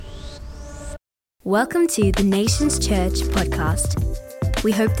Welcome to the Nations Church podcast.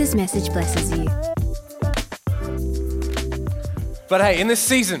 We hope this message blesses you. But hey,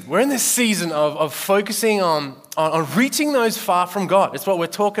 we're in this season of focusing on reaching those far from God. It's what we're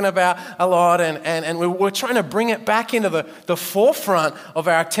talking about a lot, and we're trying to bring it back into the forefront of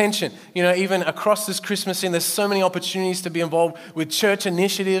our attention. You know, even across this Christmas season, there's so many opportunities to be involved with church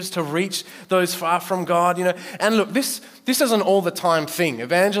initiatives to reach those far from God, you know. And look, this isn't all the time thing.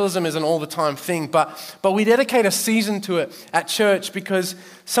 Evangelism isn't all the time thing, but we dedicate a season to it at church because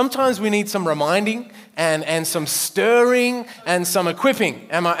sometimes we need some reminding and some stirring and some equipping.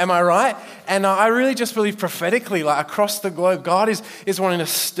 Am I right? And I really just believe prophetically, like across the globe, God is wanting to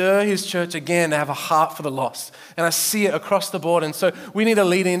stir his church again to have a heart for the lost. And I see it across the board. And so we need to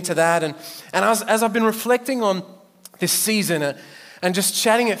lead into that. And as I've been reflecting on this season and just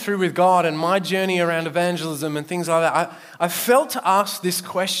chatting it through with God and my journey around evangelism and things like that, I felt to ask this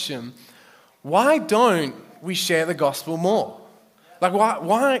question: why don't we share the gospel more? Like,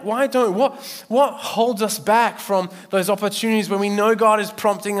 why don't, what holds us back from those opportunities when we know God is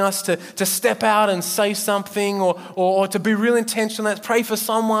prompting us to step out and say something or to be real intentional, let's pray for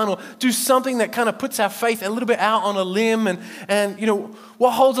someone or do something that kind of puts our faith a little bit out on a limb and you know,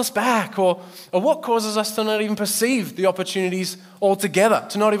 what holds us back or what causes us to not even perceive the opportunities altogether,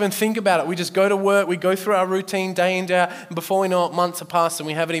 to not even think about it. We just go to work, we go through our routine day in, day out, and before we know it, months have passed and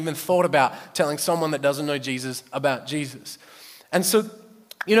we haven't even thought about telling someone that doesn't know Jesus about Jesus. And so,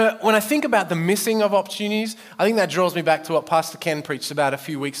 you know, when I think about the missing of opportunities, I think that draws me back to what Pastor Ken preached about a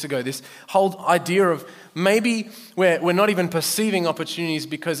few weeks ago, this whole idea of maybe we're not even perceiving opportunities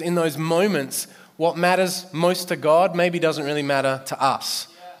because in those moments, what matters most to God maybe doesn't really matter to us.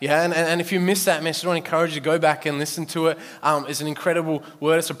 Yeah, and if you missed that message, I want to encourage you to go back and listen to it. It's an incredible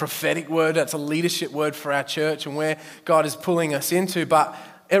word. It's a prophetic word. It's a leadership word for our church and where God is pulling us into. But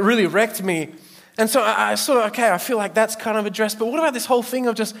it really wrecked me. And so I I feel like that's kind of addressed, but what about this whole thing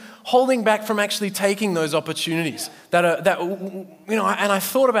of just holding back from actually taking those opportunities that you know, and I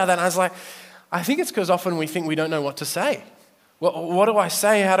thought about that and I was like, I think it's because often we think we don't know what to say. What do I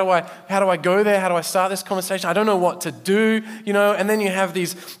say? How do I go there? How do I start this conversation? I don't know what to do, you know, and then you have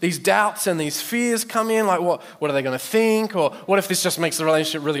these doubts and these fears come in, like what are they going to think? Or what if this just makes the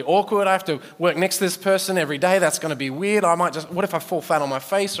relationship really awkward? I have to work next to this person every day. That's going to be weird. What if I fall flat on my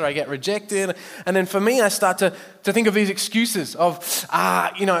face or I get rejected? And then for me, I start to think of these excuses of,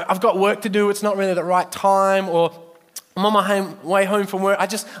 you know, I've got work to do. It's not really the right time, or I'm on my way home from work.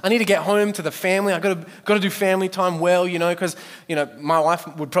 I need to get home to the family. I got to do family time well, you know, because, you know, my wife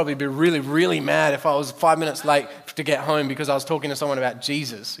would probably be really, really mad if I was 5 minutes late to get home because I was talking to someone about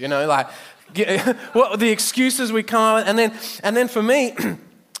Jesus, you know, like what the excuses we come up with. And then for me,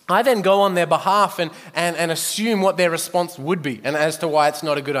 I then go on their behalf and assume what their response would be and as to why it's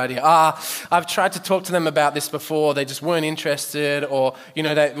not a good idea. I've tried to talk to them about this before. They just weren't interested, or, you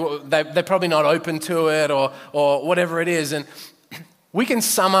know, they're probably not open to it, or whatever it is. And we can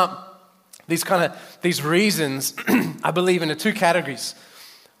sum up these reasons, I believe, into two categories.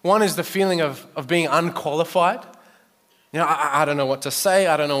 One is the feeling of being unqualified. You know, I don't know what to say,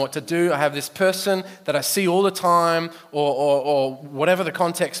 I don't know what to do. I have this person that I see all the time, or whatever the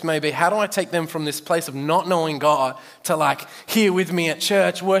context may be. How do I take them from this place of not knowing God to like here with me at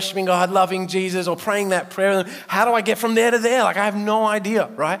church, worshiping God, loving Jesus, or praying that prayer? How do I get from there to there? Like, I have no idea,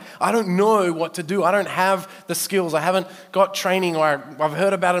 right? I don't know what to do. I don't have the skills. I haven't got training, or I've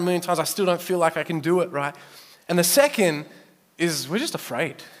heard about it a million times. I still don't feel like I can do it, right? And the second is we're just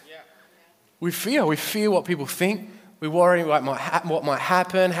afraid. We fear what people think. We worry about what might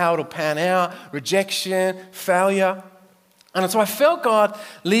happen, how it'll pan out, rejection, failure. And so I felt God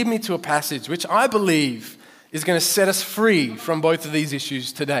lead me to a passage which I believe is going to set us free from both of these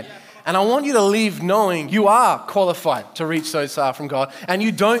issues today. And I want you to leave knowing you are qualified to reach those far from God, and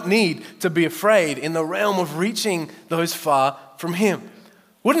you don't need to be afraid in the realm of reaching those far from Him.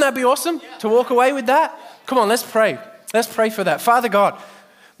 Wouldn't that be awesome to walk away with that? Come on, let's pray. Let's pray for that. Father God,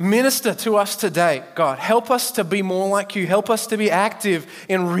 minister to us today, God. Help us to be more like you. Help us to be active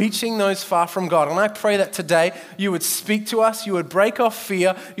in reaching those far from God. And I pray that today you would speak to us, you would break off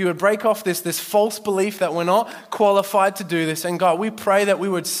fear, you would break off this false belief that we're not qualified to do this. And God, we pray that we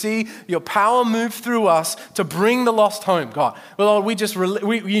would see your power move through us to bring the lost home, God. Well, Lord,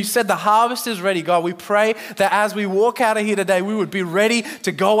 you said the harvest is ready, God. We pray that as we walk out of here today, we would be ready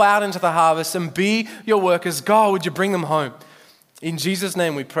to go out into the harvest and be your workers. God, would you bring them home? In Jesus'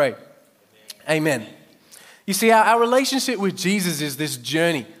 name we pray. Amen. You see, our relationship with Jesus is this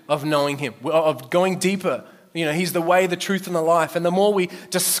journey of knowing Him, of going deeper. You know, He's the way, the truth, and the life. And the more we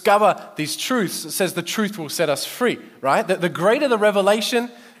discover these truths, it says the truth will set us free, right? The greater the revelation,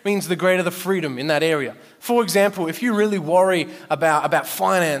 means the greater the freedom in that area. For example, if you really worry about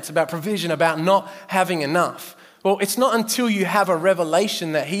finance, about provision, about not having enough, well, it's not until you have a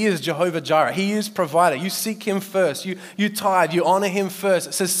revelation that he is Jehovah Jireh. He is provider. You seek him first. You tithe. You honor him first.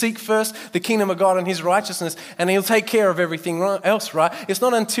 It says seek first the kingdom of God and his righteousness, and he'll take care of everything else, right? It's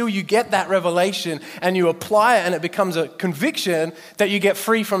not until you get that revelation and you apply it and it becomes a conviction that you get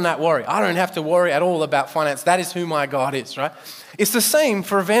free from that worry. I don't have to worry at all about finance. That is who my God is, right? It's the same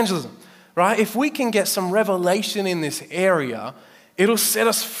for evangelism, right? If we can get some revelation in this area, it'll set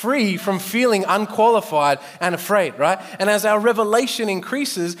us free from feeling unqualified and afraid, right? And as our revelation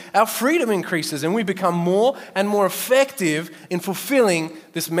increases, our freedom increases, and we become more and more effective in fulfilling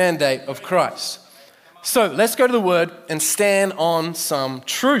this mandate of Christ. So let's go to the Word and stand on some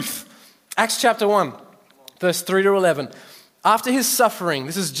truth. Acts chapter 1, verse 3 to 11. After his suffering,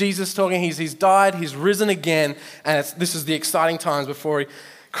 this is Jesus talking, he's died, he's risen again, and this is the exciting times before he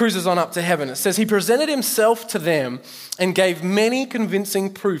cruises on up to heaven. It says, he presented himself to them and gave many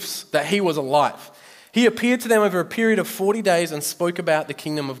convincing proofs that he was alive. He appeared to them over a period of 40 days and spoke about the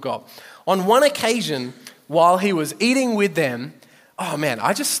kingdom of God. On one occasion, while he was eating with them, oh man,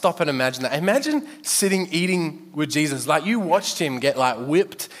 I just stop and imagine that. Imagine sitting eating with Jesus. Like you watched him get like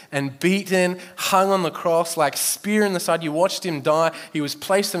whipped and beaten, hung on the cross, like spear in the side. You watched him die. He was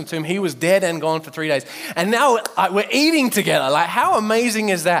placed into him. He was dead and gone for 3 days. And now we're eating together. Like how amazing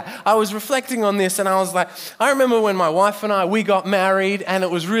is that? I was reflecting on this and I was like, I remember when my wife and we got married and it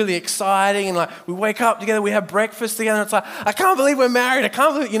was really exciting. And like we wake up together, we have breakfast together. And it's like, I can't believe we're married. I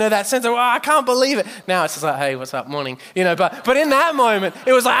can't believe, that sense of, I can't believe it. Now it's just like, hey, what's up, morning? But in that moment,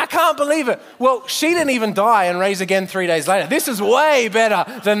 it was like, I can't believe it. Well, she didn't even die and raise again 3 days later. This is way better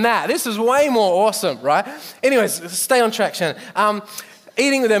than that. This is way more awesome, right? Anyways, stay on track, Shannon.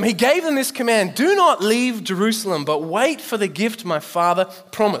 Eating with them, he gave them this command, do not leave Jerusalem, but wait for the gift my Father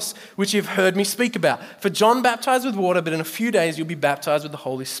promised, which you've heard me speak about. For John baptized with water, but in a few days you'll be baptized with the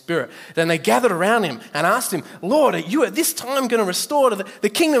Holy Spirit. Then they gathered around him and asked him, Lord, are you at this time going to restore to the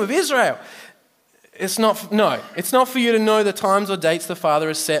kingdom of Israel? It's not for you to know the times or dates the Father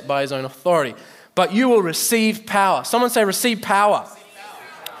has set by his own authority, but you will receive power. Someone say, receive power.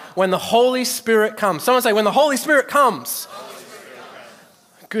 When the Holy Spirit comes. Someone say, when the Holy Spirit comes.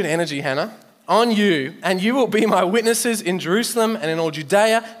 Good energy, Hannah. On you, and you will be my witnesses in Jerusalem and in all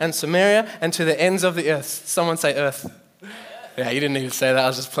Judea and Samaria and to the ends of the earth. Someone say earth. Yeah, you didn't need to say that. I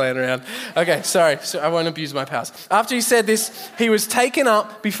was just playing around. Okay, sorry. So I won't abuse my powers. After he said this, he was taken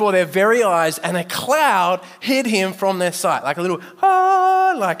up before their very eyes, and a cloud hid him from their sight. Like a little,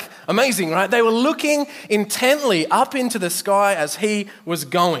 like amazing, right? They were looking intently up into the sky as he was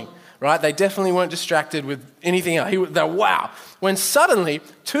going, right? They definitely weren't distracted with anything else. They're wow. When suddenly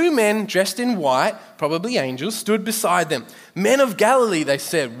 2 men dressed in white, probably angels, stood beside them. Men of Galilee, they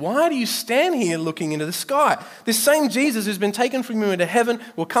said, why do you stand here looking into the sky? This same Jesus who's been taken from you into heaven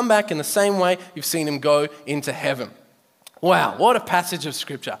will come back in the same way you've seen him go into heaven. Wow, what a passage of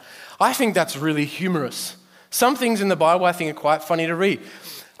scripture. I think that's really humorous. Some things in the Bible I think are quite funny to read.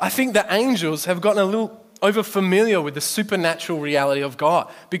 I think the angels have gotten a little over familiar with the supernatural reality of God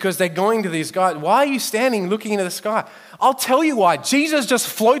because they're going to these guys. Why are you standing looking into the sky? I'll tell you why. Jesus just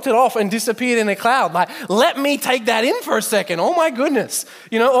floated off and disappeared in a cloud. Like, let me take that in for a second. Oh my goodness.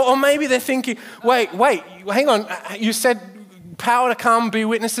 Or maybe they're thinking, wait, hang on. You said power to come, be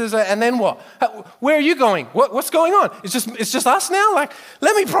witnesses, and then what? Where are you going? What's going on? It's just us now? Like,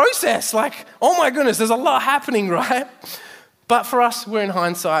 let me process. Like, oh my goodness, there's a lot happening, right? But for us, we're in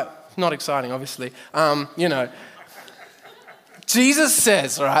hindsight. Not exciting, obviously. Jesus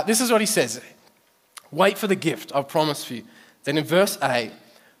says, all right, this is what he says. Wait for the gift I've promised for you. Then in verse 8,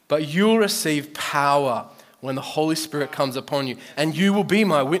 but you'll receive power when the Holy Spirit comes upon you, and you will be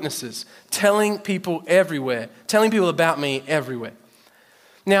my witnesses, telling people about me everywhere.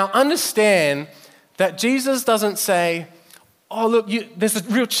 Now, understand that Jesus doesn't say, oh, look, there's a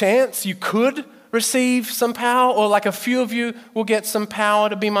real chance you could receive some power, or like a few of you will get some power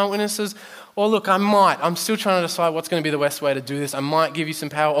to be my witnesses, or look, I'm still trying to decide what's going to be the best way to do this. I might give you some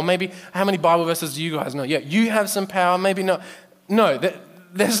power, or maybe how many Bible verses do you guys know? Yeah, you have some power, maybe not. No,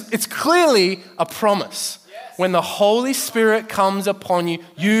 it's clearly a promise. Yes. When the Holy Spirit comes upon you,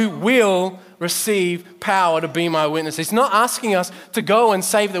 you will receive power to be my witness. He's not asking us to go and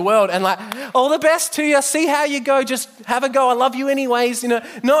save the world and like, all the best to you, see how you go, just have a go, I love you anyways.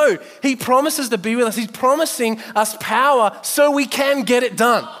 No, he promises to be with us. He's promising us power so we can get it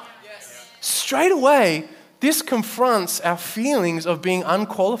done. Yes. Straight away, this confronts our feelings of being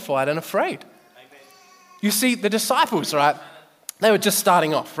unqualified and afraid. Amen. You see, the disciples, right? They were just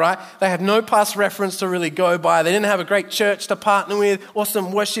starting off, right? They had no past reference to really go by. They didn't have a great church to partner with, or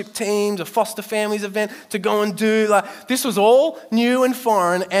some worship teams, a foster families event to go and do. Like, this was all new and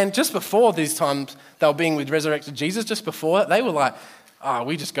foreign. And just before these times they were being with resurrected Jesus, just before that, they were like,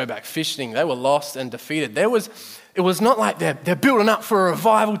 we just go back fishing. They were lost and defeated. It was not like they're building up for a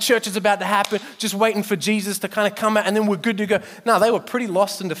revival, church is about to happen, just waiting for Jesus to kind of come out and then we're good to go. No, they were pretty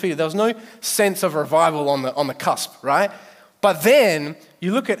lost and defeated. There was no sense of revival on the cusp, right? But then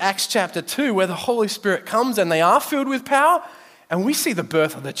you look at Acts chapter 2 where the Holy Spirit comes and they are filled with power, and we see the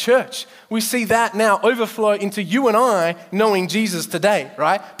birth of the church. We see that now overflow into you and I knowing Jesus today,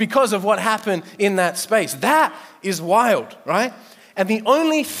 right? Because of what happened in that space. That is wild, right? And the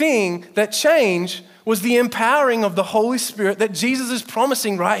only thing that changed was the empowering of the Holy Spirit that Jesus is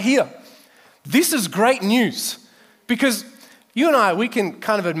promising right here. This is great news because you and I, we can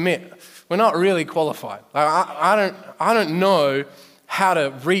kind of admit we're not really qualified. I don't know how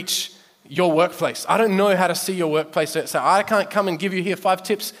to reach your workplace. I don't know how to see your workplace. So I can't come and give you here 5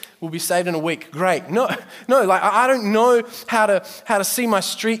 tips. We'll be saved in a week. Great. No. Like I don't know how to see my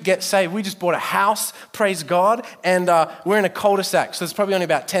street get saved. We just bought a house, praise God, and we're in a cul-de-sac. So there's probably only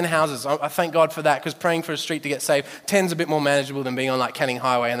about 10 houses. I thank God for that because praying for a street to get saved, 10's a bit more manageable than being on like Canning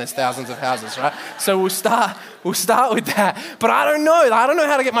Highway and there's thousands of houses, right? So we'll start with that. But I don't know. I don't know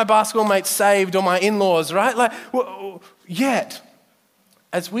how to get my basketball mates saved or my in-laws, right? Like yet.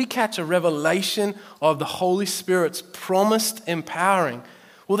 As we catch a revelation of the Holy Spirit's promised empowering,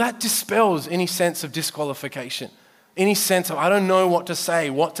 well, that dispels any sense of disqualification, any sense of, I don't know what to say,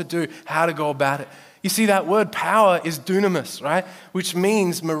 what to do, how to go about it. You see, that word power is dunamis, right? Which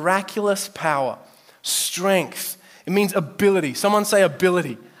means miraculous power, strength. It means ability. Someone say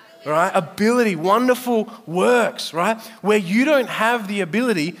ability, right? Ability, wonderful works, right? Where you don't have the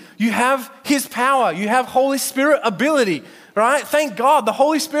ability, you have His power, you have Holy Spirit ability, right? Thank God the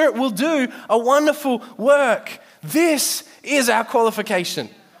Holy Spirit will do a wonderful work. This is our qualification.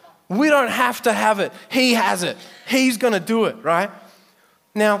 We don't have to have it. He has it. He's going to do it, right?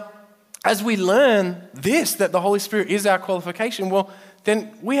 Now, as we learn this, that the Holy Spirit is our qualification, well, then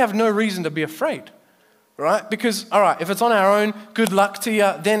we have no reason to be afraid, right? Because, all right, if it's on our own, good luck to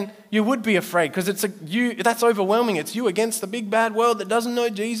you, then you would be afraid because that's overwhelming. It's you against the big bad world that doesn't know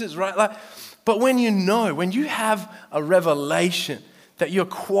Jesus, right? But when you have a revelation that you're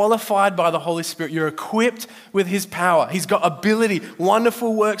qualified by the Holy Spirit, you're equipped with His power, He's got ability,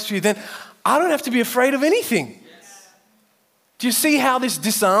 wonderful works for you, then I don't have to be afraid of anything. Yes. Do you see how this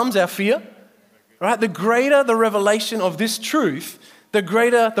disarms our fear? Right? The greater the revelation of this truth, the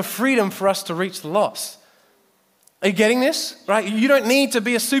greater the freedom for us to reach the lost. Are you getting this? Right? You don't need to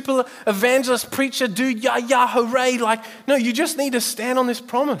be a super evangelist, preacher, dude, yah, hooray. No, you just need to stand on this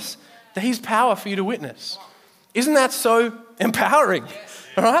promise that He's power for you to witness. Isn't that so empowering?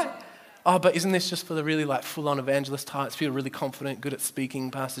 All right? Oh, but isn't this just for the really full-on evangelist types, feel really confident, good at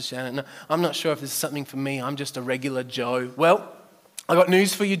speaking, Pastor Shannon? No, I'm not sure if this is something for me. I'm just a regular Joe. Well, I got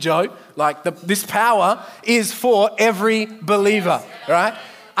news for you, Joe. This power is for every believer, right?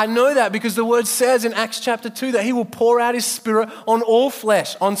 I know that because the word says in Acts chapter 2 that He will pour out His Spirit on all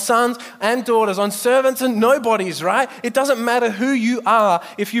flesh, on sons and daughters, on servants and nobodies, right? It doesn't matter who you are.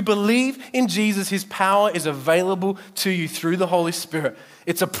 If you believe in Jesus, His power is available to you through the Holy Spirit.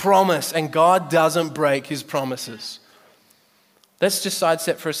 It's a promise, and God doesn't break His promises. Let's just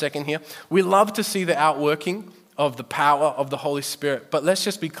sidestep for a second here. We love to see the outworking of the power of the Holy Spirit, but let's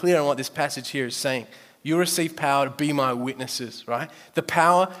just be clear on what this passage here is saying. You receive power to be my witnesses, right? The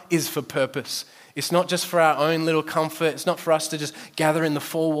power is for purpose. It's not just for our own little comfort. It's not for us to just gather in the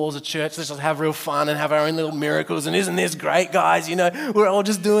 4 walls of church. Let's just have real fun and have our own little miracles. And isn't this great, guys? We're all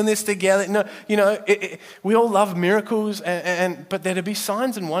just doing this together. No, we all love miracles, but there to be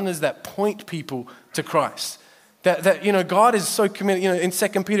signs and wonders that point people to Christ. That God is so committed. In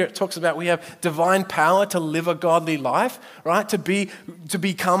 2 Peter it talks about we have divine power to live a godly life, right? To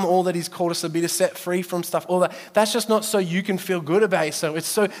become all that He's called us to be, to set free from stuff, all that. That's just not so you can feel good about yourself. It's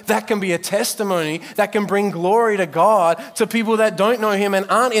so that can be a testimony that can bring glory to God to people that don't know Him and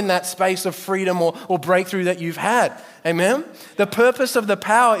aren't in that space of freedom or breakthrough that you've had. Amen? The purpose of the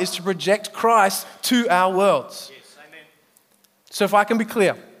power is to project Christ to our worlds. Yes, amen. So if I can be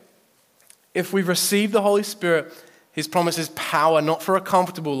clear, if we've received the Holy Spirit, His promise is power, not for a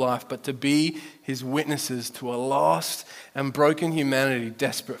comfortable life, but to be His witnesses to a lost and broken humanity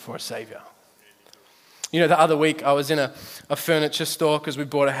desperate for a Savior. The other week I was in a furniture store because we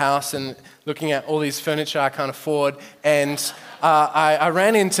bought a house and looking at all these furniture I can't afford. And I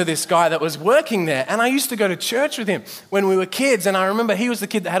ran into this guy that was working there. And I used to go to church with him when we were kids. And I remember he was the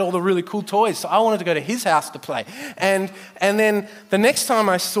kid that had all the really cool toys. So I wanted to go to his house to play. And then the next time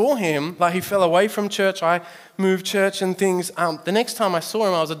I saw him, like he fell away from church, I moved church and things. The next time I saw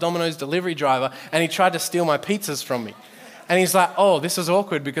him, I was a Domino's delivery driver. And he tried to steal my pizzas from me. And he's like, oh, this is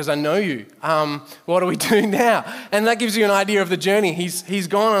awkward because I know you. What do we do now? And that gives you an idea of the journey. He's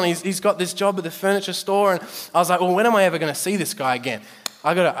gone and he's got this job at the furniture store. And I was like, well, when am I ever going to see this guy again?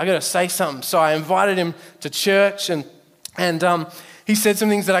 I gotta say something. So I invited him to church and he said some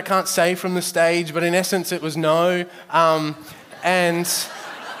things that I can't say from the stage, but in essence it was no. And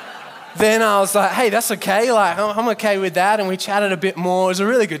then I was like, hey, that's okay. Like, I'm okay with that. And we chatted a bit more. It was a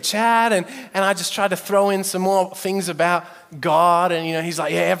really good chat. And I just tried to throw in some more things about God. And, he's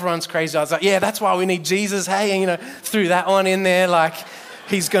like, yeah, everyone's crazy. I was like, yeah, that's why we need Jesus. Hey, and, threw that one in there. Like,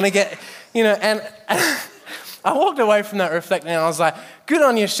 he's going to get, and I walked away from that reflecting. And I was like, good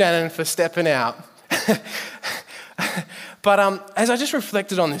on you, Shannon, for stepping out. But as I just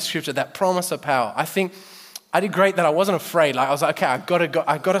reflected on this scripture, that promise of power, I think I did great that I wasn't afraid. Like I was like, okay,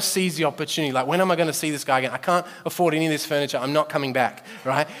 I got to seize the opportunity. Like, when am I going to see this guy again? I can't afford any of this furniture. I'm not coming back,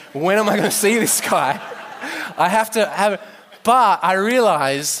 right? When am I going to see this guy? I have to have it. But I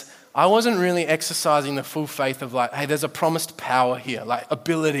realized I wasn't really exercising the full faith of like, hey, there's a promised power here, like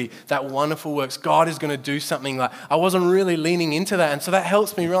ability, that wonderful works. God is going to do something. Like, I wasn't really leaning into that. And so that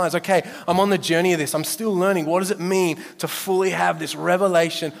helps me realize, okay, I'm on the journey of this. I'm still learning. What does it mean to fully have this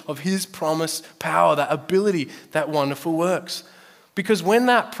revelation of his promised power, that ability, that wonderful works? Because when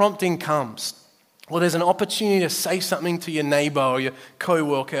that prompting comes, well, there's an opportunity to say something to your neighbor or your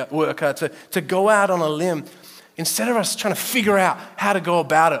co-worker, to go out on a limb. Instead of us trying to figure out how to go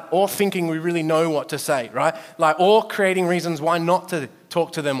about it or thinking we really know what to say, right? Like, or creating reasons why not to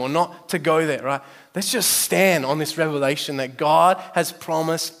talk to them or not to go there, right? Let's just stand on this revelation that God has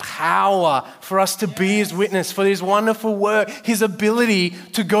promised power for us to be his witness, for his wonderful work, his ability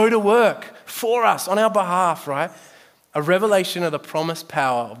to go to work for us on our behalf, right? A revelation of the promised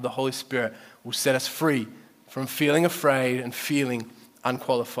power of the Holy Spirit will set us free from feeling afraid and feeling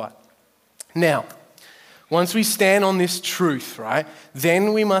unqualified. Now, once we stand on this truth, right,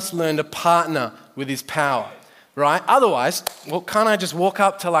 then we must learn to partner with his power, right? Otherwise, well, can't I just walk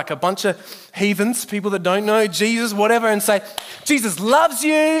up to like a bunch of heathens, people that don't know Jesus, whatever, and say, Jesus loves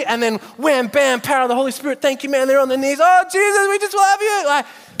you, and then wham, bam, power of the Holy Spirit, thank you, man, they're on their knees, oh, Jesus, we just love you. Like,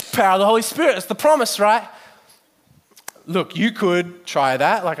 power of the Holy Spirit, it's the promise, right? Look, you could try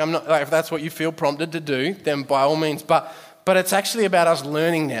that, like I'm not, like if that's what you feel prompted to do, then by all means, but it's actually about us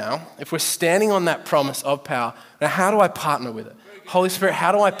learning now, if we're standing on that promise of power, now how do I partner with it? Holy Spirit,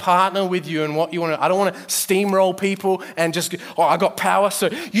 how do I partner with you and what you want to, I don't want to steamroll people and just, I got power, so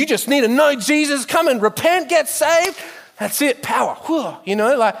you just need to know Jesus, come and repent, get saved. That's it, power,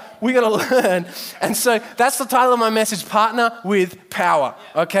 like we got to learn. And so that's the title of my message, Partner with Power,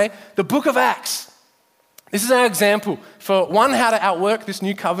 okay? The book of Acts. This is our example for one, how to outwork this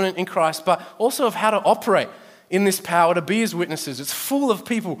new covenant in Christ, but also of how to operate in this power to be his witnesses. It's full of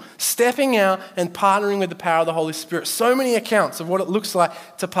people stepping out and partnering with the power of the Holy Spirit. So many accounts of what it looks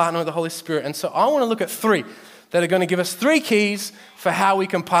like to partner with the Holy Spirit. And so I want to look at 3 that are going to give us 3 keys for how we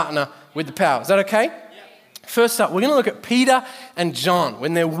can partner with the power. Is that okay? Yeah. First up, we're going to look at Peter and John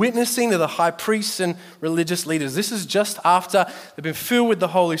when they're witnessing to the high priests and religious leaders. This is just after they've been filled with the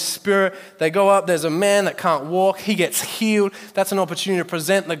Holy Spirit. They go up, there's a man that can't walk, he gets healed. That's an opportunity to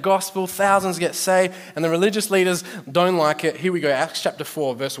present the gospel. Thousands get saved, and the religious leaders don't like it. Here we go, Acts chapter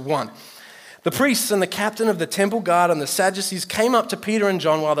 4, verse 1. The priests and the captain of the temple guard and the Sadducees came up to Peter and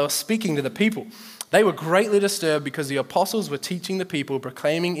John while they were speaking to the people. They were greatly disturbed because the apostles were teaching the people,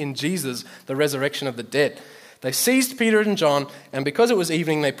 proclaiming in Jesus the resurrection of the dead. They seized Peter and John, and because it was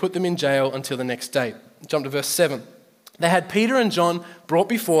evening, they put them in jail until the next day. Jump to verse 7. They had Peter and John brought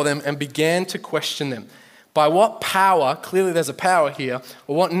before them and began to question them. By what power, clearly there's a power here,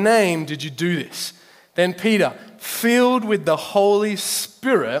 or what name did you do this? Then Peter, filled with the Holy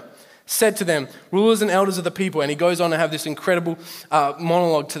Spirit, said to them, rulers and elders of the people, and he goes on to have this incredible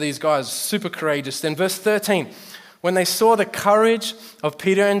monologue to these guys, super courageous. Then verse 13, when they saw the courage of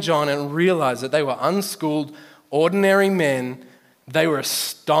Peter and John and realized that they were unschooled, ordinary men, they were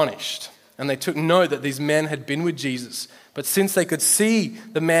astonished. And they took note that these men had been with Jesus. But since they could see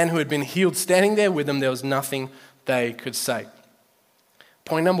the man who had been healed standing there with them, there was nothing they could say.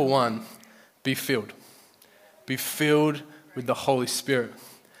 Point number 1, be filled. Be filled with the Holy Spirit.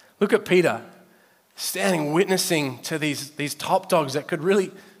 Look at Peter standing witnessing to these top dogs that could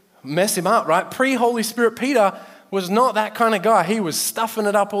really mess him up, right? Pre-Holy Spirit Peter was not that kind of guy. He was stuffing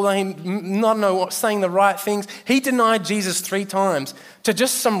it up all day, not saying the right things. He denied Jesus 3 times to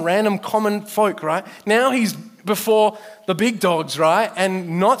just some random common folk, right? Now he's before the big dogs, right?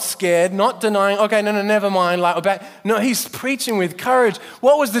 And not scared, not denying, okay, no, never mind. No, he's preaching with courage.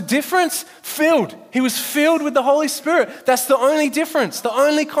 What was the difference? Filled. He was filled with the Holy Spirit. That's the only difference, the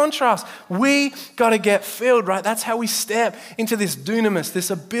only contrast. We got to get filled, right? That's how we step into this dunamis, this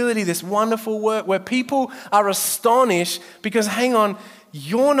ability, this wonderful work where people are astonished because, hang on,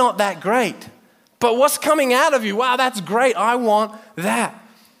 you're not that great. But what's coming out of you? Wow, that's great. I want that.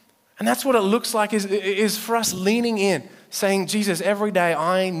 And that's what it looks like is for us leaning in, saying, Jesus, every day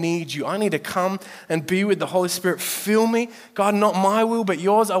I need you. I need to come and be with the Holy Spirit. Fill me. God, not my will, but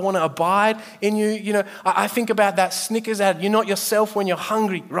yours. I want to abide in you. You know, I think about that Snickers ad. You're not yourself when you're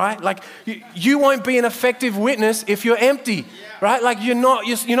hungry, right? Like you won't be an effective witness if you're empty, right? Like you're not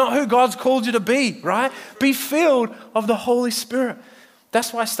who God's called you to be, right? Be filled of the Holy Spirit.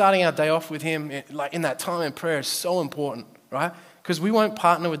 That's why starting our day off with him, like in that time in prayer, is so important, right? Because we won't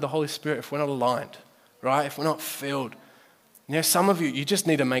partner with the Holy Spirit if we're not aligned, right? If we're not filled. You know, some of you just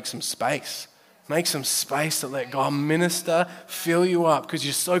need to make some space. Make some space to let God minister, fill you up because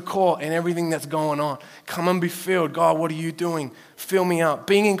you're so caught in everything that's going on. Come and be filled. God, what are you doing? Fill me up.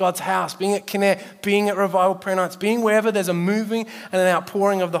 Being in God's house, being at Connect, being at Revival Prayer Nights, being wherever there's a moving and an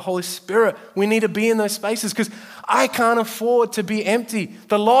outpouring of the Holy Spirit. We need to be in those spaces because I can't afford to be empty.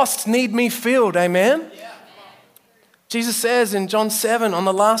 The lost need me filled. Amen? Yeah. Jesus says in John 7, on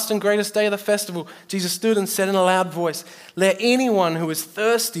the last and greatest day of the festival, Jesus stood and said in a loud voice, let anyone who is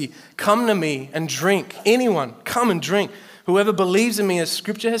thirsty come to me and drink. Anyone, come and drink. Whoever believes in me, as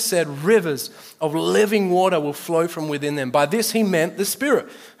Scripture has said, rivers of living water will flow from within them. By this he meant the Spirit,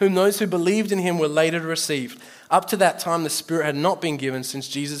 whom those who believed in him were later received. Up to that time, the Spirit had not been given since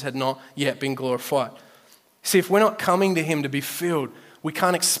Jesus had not yet been glorified. See, if we're not coming to him to be filled, we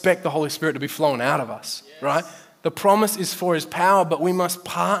can't expect the Holy Spirit to be flowing out of us, right? The promise is for his power, but we must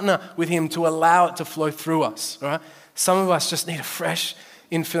partner with him to allow it to flow through us, right? Some of us just need a fresh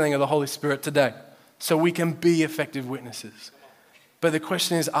infilling of the Holy Spirit today so we can be effective witnesses. But the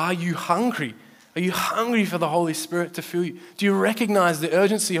question is, are you hungry? Are you hungry for the Holy Spirit to fill you? Do you recognize the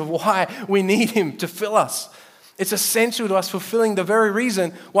urgency of why we need him to fill us? It's essential to us fulfilling the very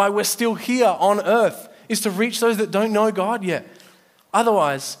reason why we're still here on earth, is to reach those that don't know God yet.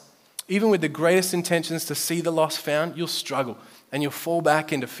 Otherwise, even with the greatest intentions to see the lost found, you'll struggle and you'll fall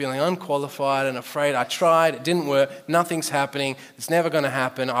back into feeling unqualified and afraid. I tried, it didn't work, nothing's happening, it's never going to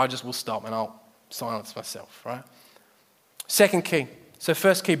happen, I just will stop and I'll silence myself, right? Second key. So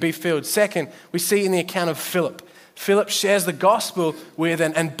first key, be filled. Second, we see in the account of Philip. Philip shares the gospel with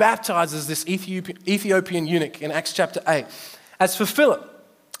and baptizes this Ethiopian eunuch in Acts chapter 8. As for Philip,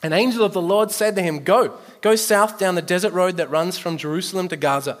 an angel of the Lord said to him, go south down the desert road that runs from Jerusalem to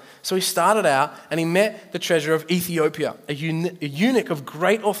Gaza. So he started out and he met the treasurer of Ethiopia, a eunuch of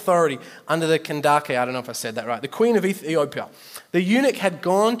great authority under the Kandake, I don't know if I said that right, the queen of Ethiopia. The eunuch had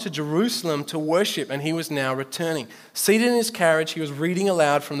gone to Jerusalem to worship and he was now returning. Seated in his carriage, he was reading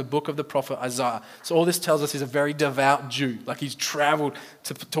aloud from the book of the prophet Isaiah. So all this tells us he's a very devout Jew. Like he's traveled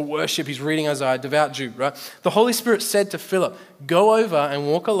to worship, he's reading Isaiah, devout Jew, right? The Holy Spirit said to Philip, go over and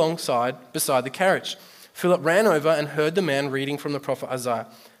walk beside the carriage. Philip ran over and heard the man reading from the prophet Isaiah.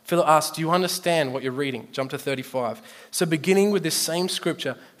 Philip asked, do you understand what you're reading? Jump to 35. So beginning with this same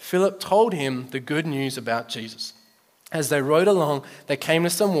scripture, Philip told him the good news about Jesus. As they rode along, they came to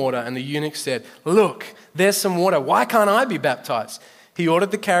some water, and the eunuch said, look, there's some water. Why can't I be baptized? He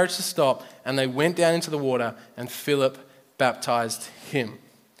ordered the carriage to stop, and they went down into the water, and Philip baptized him.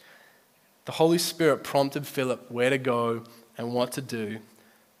 The Holy Spirit prompted Philip where to go and what to do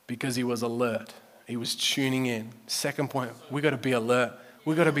because he was alert. He was tuning in. Second point, we got to be alert.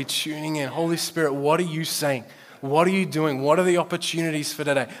 We got to be tuning in. Holy Spirit, what are you saying? What are you doing? What are the opportunities for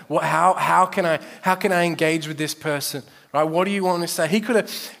today? How can I engage with this person? Right? What do you want to say? He could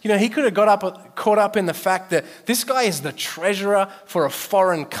have caught up in the fact that this guy is the treasurer for a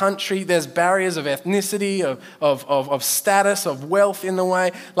foreign country. There's barriers of ethnicity, of status, of wealth in the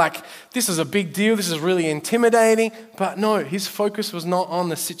way. Like, this is a big deal. This is really intimidating. But no, his focus was not on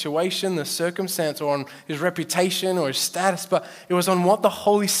the situation, the circumstance, or on his reputation or his status, but it was on what the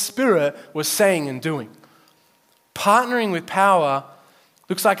Holy Spirit was saying and doing. Partnering with power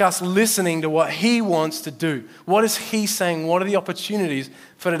looks like us listening to what he wants to do. What is he saying? What are the opportunities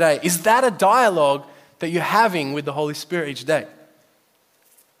for today? Is that a dialogue that you're having with the Holy Spirit each day?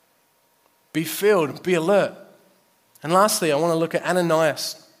 Be filled, be alert. And lastly, I want to look at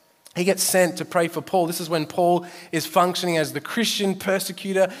Ananias. he gets sent to pray for Paul. This is when Paul is functioning as the Christian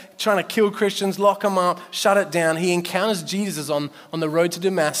persecutor, trying to kill Christians, lock them up, shut it down. He encounters Jesus on the road to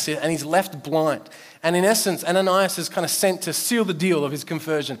Damascus, and he's left blind. And in essence, Ananias is kind of sent to seal the deal of his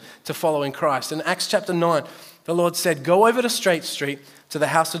conversion to following Christ. In Acts chapter 9, the Lord said, go over to Straight Street to the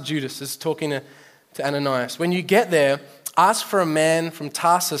house of Judas. This is talking to Ananias. When you get there, ask for a man from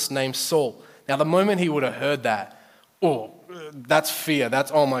Tarsus named Saul. Now, the moment he would have heard that, that's fear.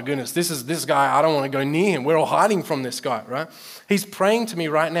 That's, oh my goodness, this guy, I don't want to go near him. We're all hiding from this guy, right? He's praying to me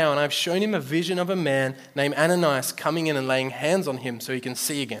right now, and I've shown him a vision of a man named Ananias coming in and laying hands on him so he can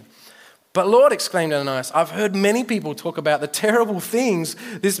see again. But Lord, exclaimed Ananias, I've heard many people talk about the terrible things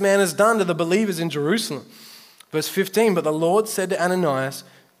this man has done to the believers in Jerusalem. Verse 15, but the Lord said to Ananias,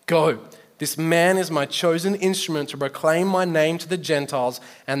 go, this man is my chosen instrument to proclaim my name to the Gentiles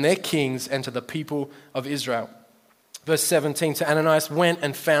and their kings and to the people of Israel. Verse 17, so Ananias went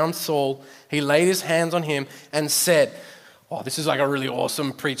and found Saul. He laid his hands on him and said, this is like a really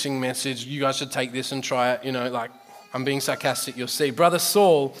awesome preaching message. You guys should take this and try it. Like I'm being sarcastic, you'll see. Brother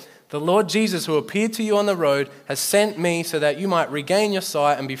Saul, the Lord Jesus who appeared to you on the road has sent me so that you might regain your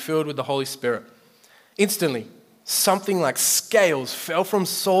sight and be filled with the Holy Spirit. Instantly, something like scales fell from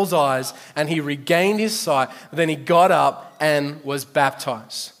Saul's eyes and he regained his sight. Then he got up and was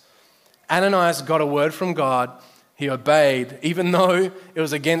baptized. Ananias got a word from God. He obeyed, even though it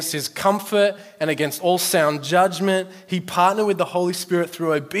was against his comfort and against all sound judgment. He partnered with the Holy Spirit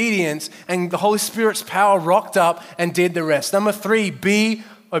through obedience, and the Holy Spirit's power rocked up and did the rest. Number 3, be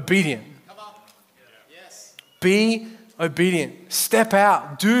obedient. Come on. Yes. Be obedient. Step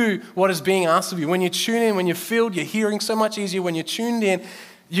out. Do what is being asked of you. When you tune in, when you're filled, you're hearing so much easier. When you're tuned in,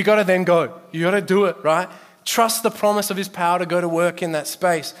 you got to then go. You got to do it, right? Trust the promise of his power to go to work in that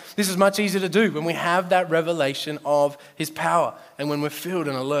space. This is much easier to do when we have that revelation of his power and when we're filled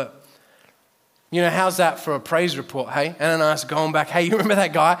and alert. How's that for a praise report, hey? Ananias going back, hey, you remember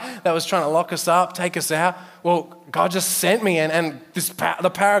that guy that was trying to lock us up, take us out? Well, God just sent me and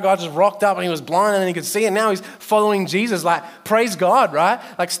the power of God just rocked up and he was blind and he could see, and now he's following Jesus. Like, praise God, right?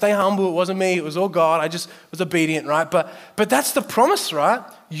 Like, stay humble. It wasn't me. It was all God. I just was obedient, right? But that's the promise, right?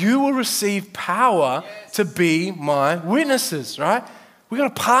 You will receive power to be my witnesses, right? We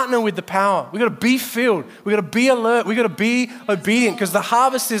got to partner with the power. We got to be filled. We got to be alert. We got to be obedient because the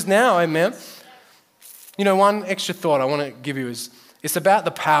harvest is now, amen? One extra thought I want to give you is it's about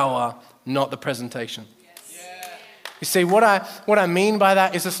the power, not the presentation. You see, what I mean by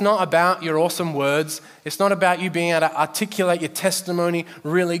that is it's not about your awesome words. It's not about you being able to articulate your testimony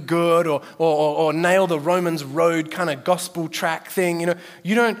really good or nail the Romans Road kind of gospel track thing.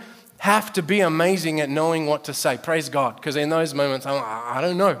 You don't have to be amazing at knowing what to say. Praise God. Because in those moments, I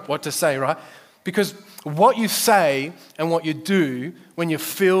don't know what to say, right? Because what you say and what you do when you're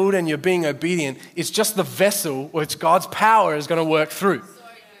filled and you're being obedient is just the vessel which God's power is going to work through.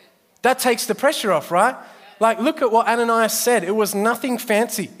 That takes the pressure off, right? Like, look at what Ananias said. It was nothing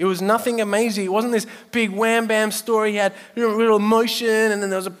fancy. It was nothing amazing. It wasn't this big wham-bam story. He had a little emotion and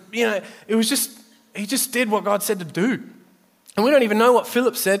then there was it was just, he just did what God said to do. And we don't even know what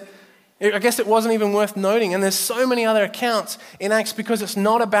Philip said. I guess it wasn't even worth noting. And there's so many other accounts in Acts because it's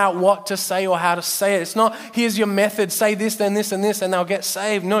not about what to say or how to say it. It's not, here's your method, say this, then this, and this, and they'll get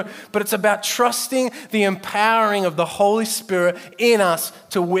saved. No, but it's about trusting the empowering of the Holy Spirit in us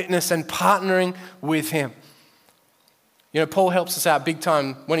to witness and partnering with him. Paul helps us out big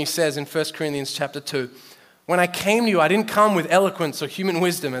time when he says in 1 Corinthians chapter 2, when I came to you, I didn't come with eloquence or human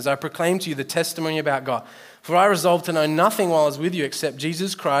wisdom as I proclaimed to you the testimony about God. For I resolved to know nothing while I was with you except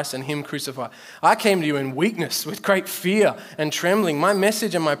Jesus Christ and him crucified. I came to you in weakness, with great fear and trembling. My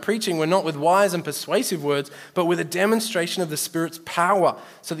message and my preaching were not with wise and persuasive words, but with a demonstration of the Spirit's power,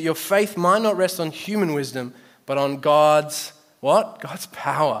 so that your faith might not rest on human wisdom, but on God's, what? God's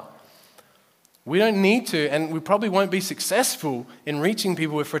power. We don't need to, and we probably won't be successful in reaching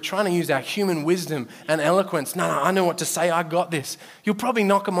people if we're trying to use our human wisdom and eloquence. No, I know what to say. I got this. You'll probably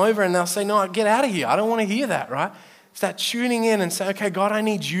knock them over and they'll say, no, get out of here. I don't want to hear that, right? It's that tuning in and say, okay, God, I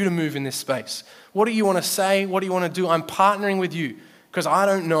need you to move in this space. What do you want to say? What do you want to do? I'm partnering with you because I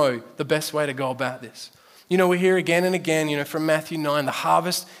don't know the best way to go about this. We hear again and again, from Matthew 9, the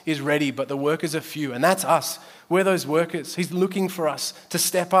harvest is ready, but the workers are few. And that's us. We're those workers. He's looking for us to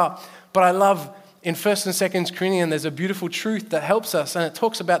step up. But I love in 1st and 2nd Corinthians, there's a beautiful truth that helps us, and it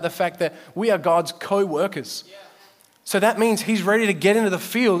talks about the fact that we are God's co-workers. Yeah. So that means he's ready to get into the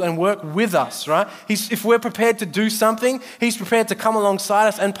field and work with us, right? If we're prepared to do something, he's prepared to come alongside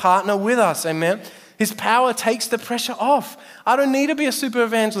us and partner with us, amen? His power takes the pressure off. I don't need to be a super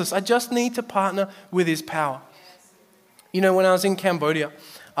evangelist. I just need to partner with his power. You know, when I was in Cambodia,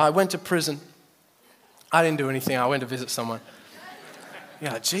 I went to prison. I didn't do anything. I went to visit someone.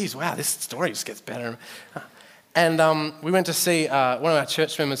 Yeah, geez, wow, this story just gets better. And we went to see one of our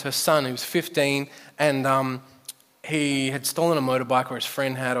church members, her son, who was 15, and he had stolen a motorbike, or his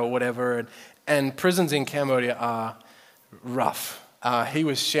friend had, or whatever, and prisons in Cambodia are rough. He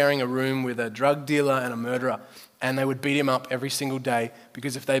was sharing a room with a drug dealer and a murderer, and they would beat him up every single day,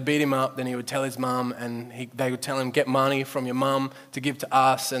 because if they beat him up, then he would tell his mum, and they would tell him, get money from your mum to give to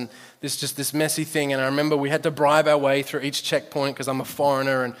us, and this messy thing. And I remember we had to bribe our way through each checkpoint, because I'm a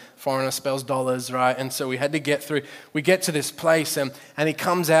foreigner, and foreigner spells dollars, right? And so we had to get through. We get to this place, and he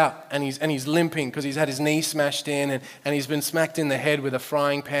comes out, and he's limping, because he's had his knee smashed in, and he's been smacked in the head with a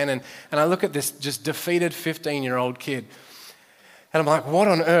frying pan, and I look at this just defeated 15-year-old kid, and I'm like, what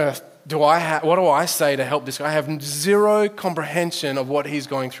on earth what do I say to help this guy? I have zero comprehension of what he's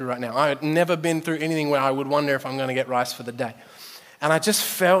going through right now. I had never been through anything where I would wonder if I'm going to get rice for the day. And I just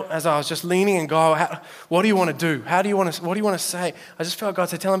felt, as I was just leaning and going, what do you want to do? What do you want to say? I just felt God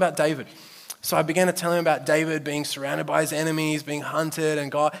say, tell him about David. So I began to tell him about David being surrounded by his enemies, being hunted,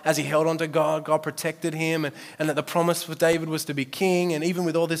 and God, as he held on to God, God protected him, and that the promise for David was to be king. And even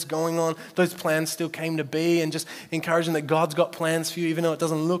with all this going on, those plans still came to be, and just encouraging that God's got plans for you, even though it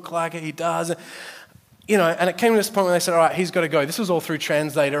doesn't look like it, he does. You know, and it came to this point where they said, all right, he's got to go. This was all through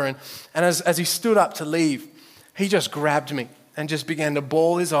translator. And as he stood up to leave, he just grabbed me and just began to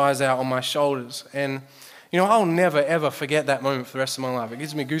bawl his eyes out on my shoulders. And you know, I'll never, ever forget that moment for the rest of my life. It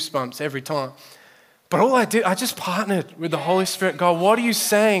gives me goosebumps every time. But all I did, I just partnered with the Holy Spirit. God, what are you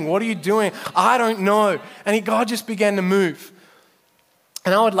saying? What are you doing? I don't know. And God just began to move.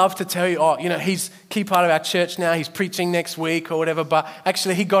 And I would love to tell you, he's a key part of our church now. He's preaching next week or whatever. But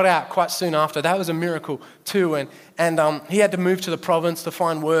actually, he got out quite soon after. That was a miracle too. And he had to move to the province to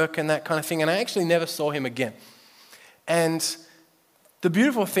find work and that kind of thing. And I actually never saw him again. And the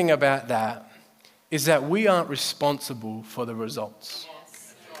beautiful thing about that is that we aren't responsible for the results.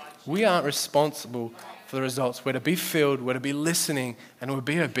 We aren't responsible for the results. We're to be filled, we're to be listening, and we're to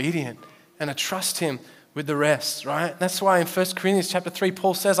be obedient and to trust him with the rest, right? That's why in 1 Corinthians chapter 3,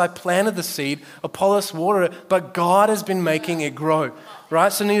 Paul says, I planted the seed, Apollos watered it, but God has been making it grow,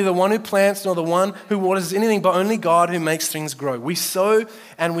 right? So neither the one who plants nor the one who waters is anything, but only God who makes things grow. We sow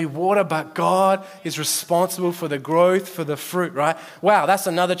and we water, but God is responsible for the growth, for the fruit, right? Wow, that's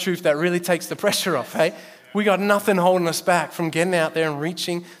another truth that really takes the pressure off, hey? We got nothing holding us back from getting out there and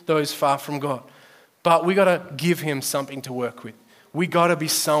reaching those far from God. But we got to give him something to work with. We got to be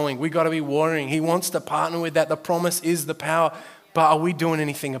sowing. We got to be watering. He wants to partner with that. The promise is the power. But are we doing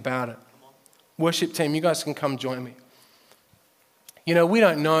anything about it? Worship team, you guys can come join me. You know, we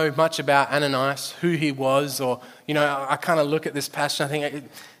don't know much about Ananias, who he was, or, I kind of look at this passage and I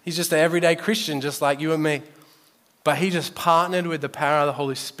think he's just an everyday Christian, just like you and me. But he just partnered with the power of the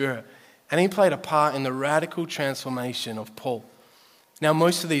Holy Spirit. And he played a part in the radical transformation of Paul. Now,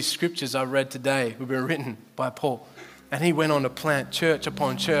 most of these scriptures I've read today have been written by Paul. And he went on to plant church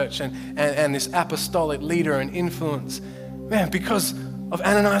upon church and this apostolic leader and influence. Man, because of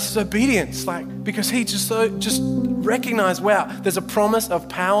Ananias' obedience, because he just recognized, wow, there's a promise of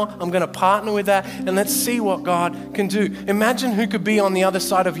power. I'm going to partner with that, and let's see what God can do. Imagine who could be on the other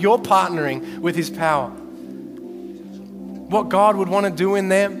side of your partnering with his power. What God would want to do in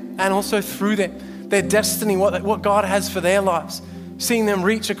them and also through them, their destiny, what God has for their lives. Seeing them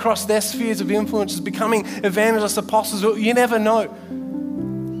reach across their spheres of influence, becoming evangelists, apostles, you never know.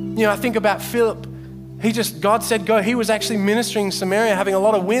 I think about Philip. God said go. He was actually ministering in Samaria, having a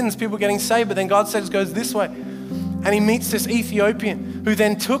lot of wins, people getting saved, but then God said it goes this way. And he meets this Ethiopian who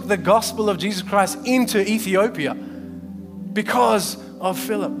then took the gospel of Jesus Christ into Ethiopia because of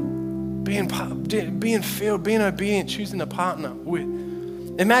Philip being filled, being obedient, choosing to partner with.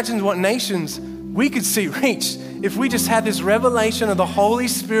 Imagine what nations we could see reached if we just had this revelation of the Holy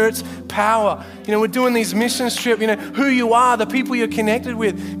Spirit's power. We're doing these missions trips, who you are, the people you're connected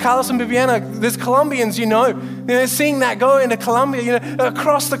with. Carlos and Viviana, there's Colombians, seeing that go into Colombia,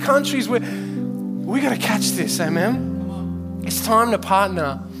 across the countries. We got to catch this, amen? It's time to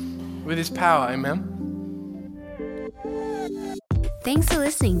partner with his power, amen? Thanks for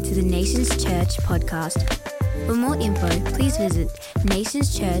listening to the Nations Church podcast. For more info, please visit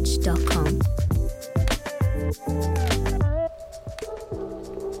nationschurch.com.